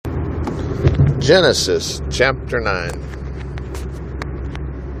Genesis chapter 9.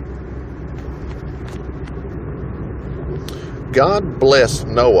 God blessed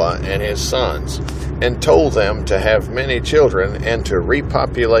Noah and his sons and told them to have many children and to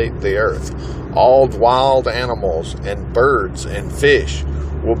repopulate the earth. All wild animals and birds and fish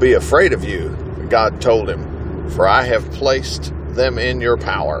will be afraid of you, God told him, for I have placed them in your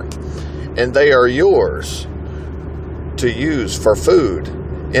power, and they are yours to use for food,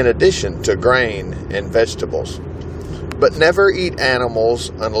 in addition to grain and vegetables. But never eat animals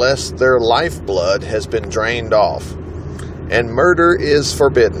unless their lifeblood has been drained off. And murder is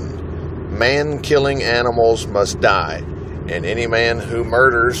forbidden. Man-killing animals must die, and any man who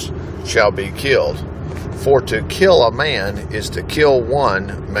murders shall be killed. For to kill a man is to kill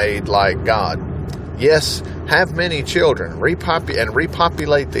one made like God. Yes, have many children,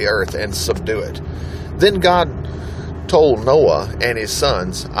 repopulate the earth and subdue it. Then God told Noah and his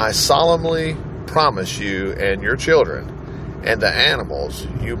sons, I solemnly promise you and your children, and the animals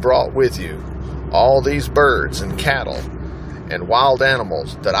you brought with you, all these birds and cattle and wild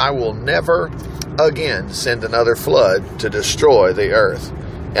animals, that I will never again send another flood to destroy the earth.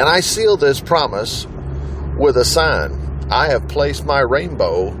 And I seal this promise with a sign. I have placed my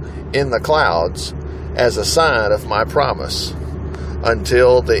rainbow in the clouds as a sign of my promise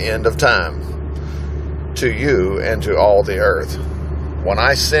until the end of time, to you and to all the earth. When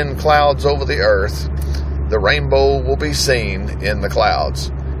I send clouds over the earth, the rainbow will be seen in the clouds,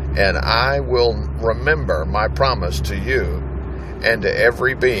 and I will remember my promise to you and to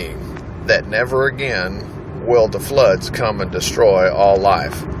every being, that never again will the floods come and destroy all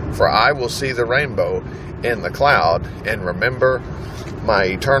life. For I will see the rainbow in the cloud and remember my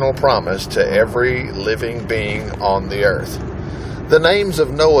eternal promise to every living being on the earth. The names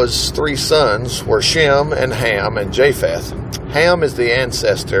of Noah's 3 sons were Shem and Ham and Japheth. Ham is the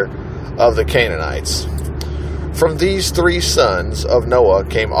ancestor of the Canaanites. From these 3 sons of Noah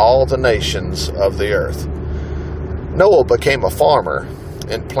came all the nations of the earth. Noah became a farmer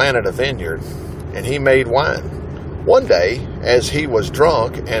and planted a vineyard, and he made wine. One day, as he was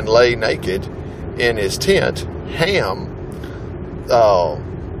drunk and lay naked in his tent, Ham,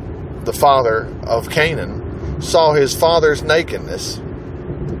 the father of Canaan, saw his father's nakedness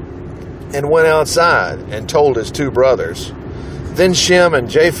and went outside and told his 2 brothers. Then Shem and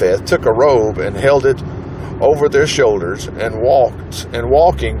Japheth took a robe and held it over their shoulders and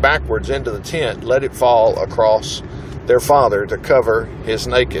walking backwards into the tent, let it fall across their father to cover his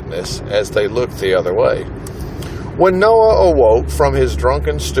nakedness as they looked the other way. When Noah awoke from his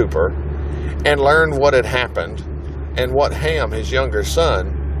drunken stupor and learned what had happened and what Ham, his younger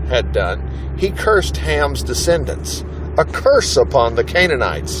son, had done, he cursed Ham's descendants. A curse upon the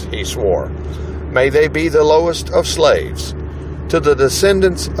Canaanites, he swore. May they be the lowest of slaves. To the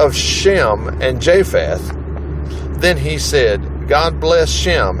descendants of Shem and Japheth, then he said, God bless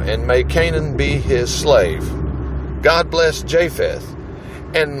Shem, and may Canaan be his slave. God bless Japheth,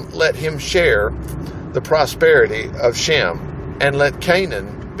 and let him share the prosperity of Shem, and let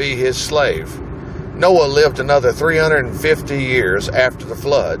Canaan be his slave. Noah lived another 350 years after the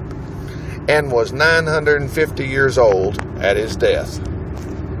flood, and was 950 years old at his death.